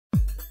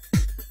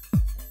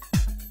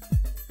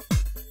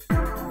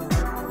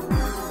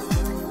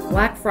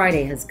Black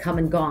Friday has come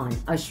and gone,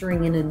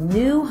 ushering in a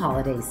new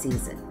holiday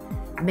season.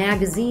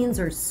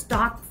 Magazines are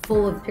stocked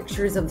full of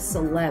pictures of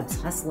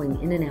celebs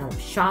hustling in and out of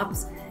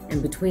shops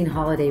and between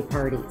holiday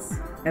parties.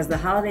 As the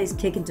holidays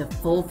kick into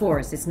full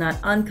force, it's not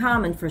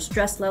uncommon for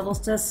stress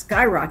levels to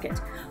skyrocket.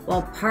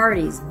 While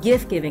parties,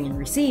 gift giving and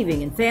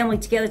receiving, and family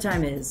together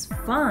time is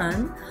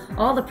fun,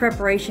 all the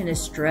preparation is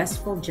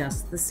stressful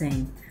just the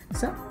same.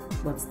 So,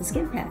 what's the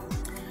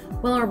Skinpact?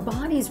 Well, our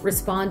bodies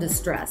respond to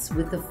stress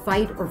with the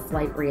fight or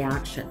flight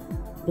reaction.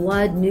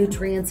 Blood,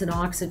 nutrients, and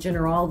oxygen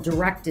are all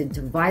directed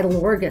to vital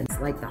organs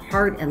like the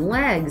heart and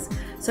legs,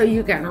 so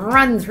you can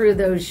run through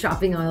those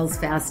shopping aisles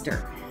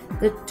faster.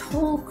 The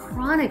toll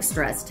chronic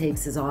stress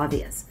takes is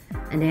obvious: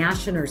 an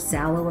ashen or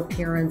sallow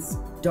appearance,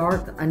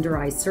 dark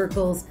under-eye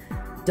circles,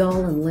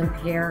 dull and limp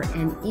hair,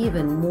 and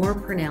even more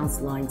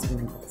pronounced lines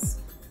and wrinkles.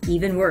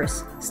 Even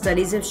worse,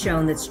 studies have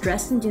shown that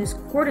stress-induced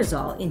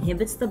cortisol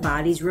inhibits the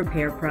body's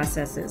repair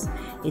processes.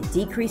 It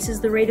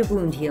decreases the rate of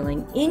wound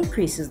healing,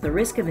 increases the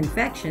risk of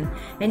infection,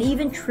 and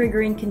even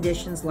triggering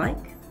conditions like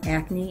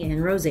acne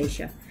and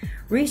rosacea.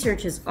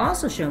 Research has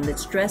also shown that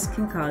stress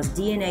can cause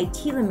DNA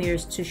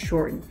telomeres to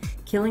shorten,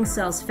 killing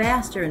cells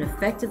faster and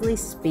effectively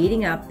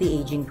speeding up the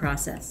aging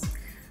process.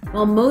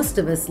 While most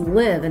of us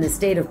live in a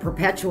state of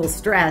perpetual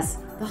stress,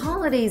 the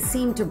holidays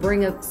seem to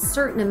bring a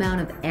certain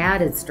amount of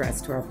added stress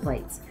to our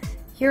plates.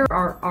 Here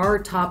are our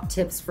top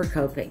tips for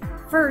coping.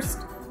 First,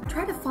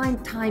 try to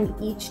find time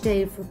each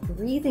day for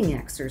breathing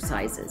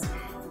exercises.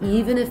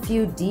 Even a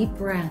few deep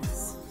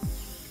breaths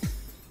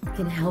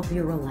can help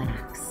you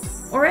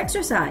relax. Or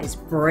exercise.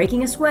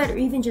 Breaking a sweat or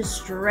even just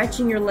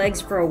stretching your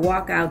legs for a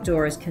walk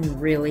outdoors can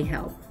really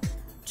help.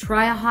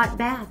 Try a hot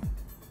bath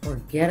or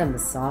get a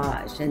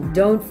massage, and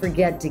don't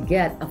forget to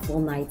get a full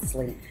night's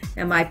sleep.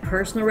 Now, my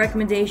personal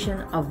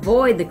recommendation: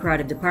 avoid the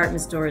crowded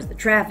department stores, the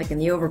traffic, and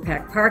the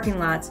overpacked parking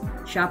lots.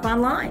 Shop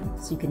online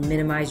so you can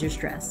minimize your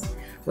stress.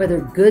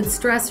 Whether good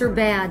stress or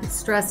bad,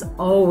 stress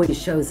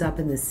always shows up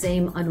in the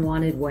same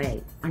unwanted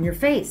way, on your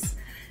face.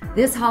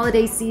 This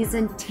holiday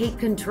season, take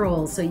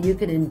control so you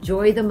can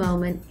enjoy the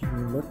moment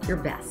and look your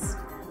best.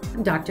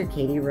 I'm Dr.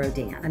 Katie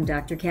Rodan. I'm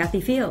Dr.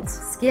 Kathy Fields.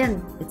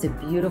 Skin, it's a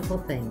beautiful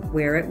thing.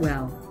 Wear it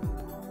well.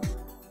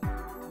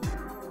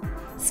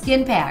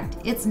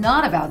 Skinpact, it's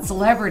not about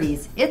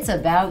celebrities, it's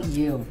about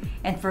you.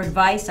 And for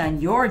advice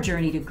on your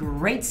journey to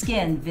great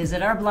skin,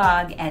 visit our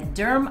blog at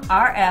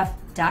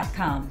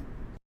dermrf.com.